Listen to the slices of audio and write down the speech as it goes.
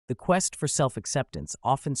The quest for self-acceptance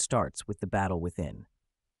often starts with the battle within.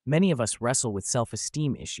 Many of us wrestle with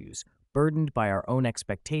self-esteem issues, burdened by our own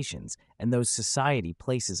expectations and those society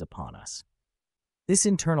places upon us. This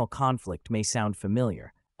internal conflict may sound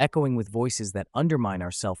familiar, echoing with voices that undermine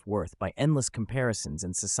our self-worth by endless comparisons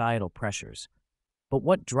and societal pressures. But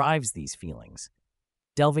what drives these feelings?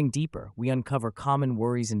 Delving deeper, we uncover common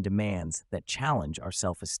worries and demands that challenge our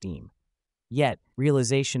self-esteem. Yet,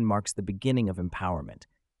 realization marks the beginning of empowerment.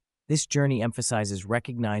 This journey emphasizes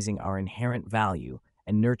recognizing our inherent value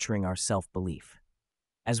and nurturing our self-belief.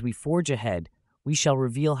 As we forge ahead, we shall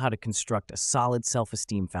reveal how to construct a solid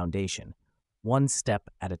self-esteem foundation, one step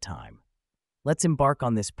at a time. Let's embark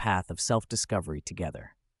on this path of self-discovery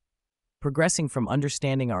together. Progressing from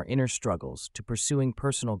understanding our inner struggles to pursuing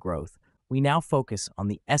personal growth, we now focus on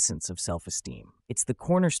the essence of self-esteem. It's the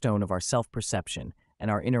cornerstone of our self-perception and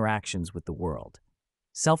our interactions with the world.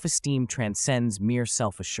 Self-esteem transcends mere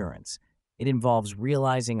self-assurance. It involves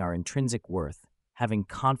realizing our intrinsic worth, having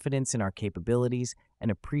confidence in our capabilities,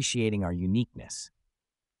 and appreciating our uniqueness.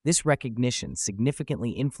 This recognition significantly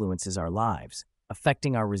influences our lives,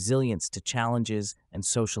 affecting our resilience to challenges and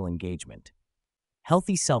social engagement.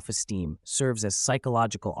 Healthy self-esteem serves as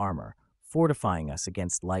psychological armor, fortifying us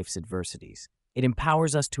against life's adversities. It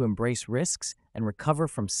empowers us to embrace risks and recover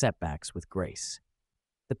from setbacks with grace.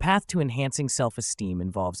 The path to enhancing self-esteem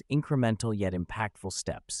involves incremental yet impactful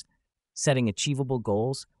steps: setting achievable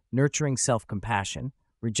goals, nurturing self-compassion,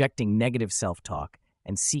 rejecting negative self-talk,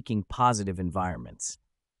 and seeking positive environments.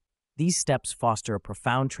 These steps foster a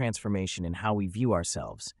profound transformation in how we view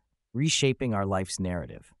ourselves, reshaping our life's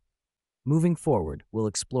narrative. Moving forward, we'll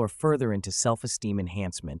explore further into self-esteem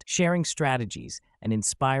enhancement, sharing strategies and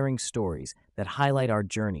inspiring stories that highlight our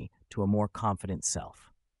journey to a more confident self.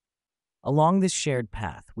 Along this shared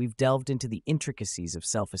path, we've delved into the intricacies of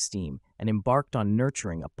self-esteem and embarked on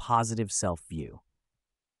nurturing a positive self-view.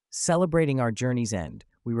 Celebrating our journey's end,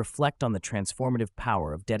 we reflect on the transformative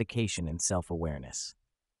power of dedication and self-awareness.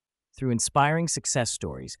 Through inspiring success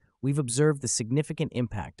stories, we've observed the significant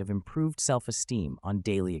impact of improved self-esteem on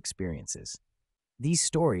daily experiences. These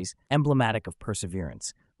stories, emblematic of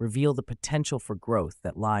perseverance, reveal the potential for growth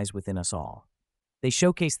that lies within us all. They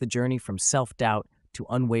showcase the journey from self-doubt to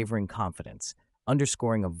unwavering confidence,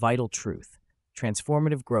 underscoring a vital truth: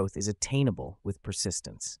 transformative growth is attainable with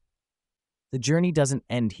persistence. The journey doesn't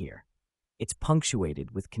end here. It's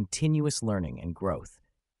punctuated with continuous learning and growth,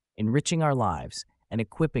 enriching our lives and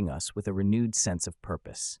equipping us with a renewed sense of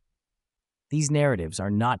purpose. These narratives are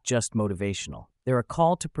not just motivational, they're a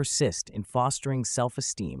call to persist in fostering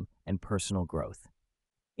self-esteem and personal growth.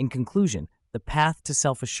 In conclusion, the path to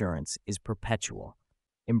self-assurance is perpetual.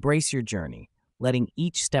 Embrace your journey, letting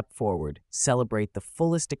each step forward celebrate the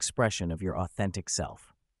fullest expression of your authentic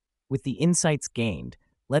self. With the insights gained,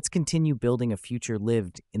 let's continue building a future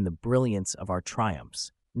lived in the brilliance of our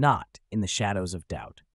triumphs, not in the shadows of doubt.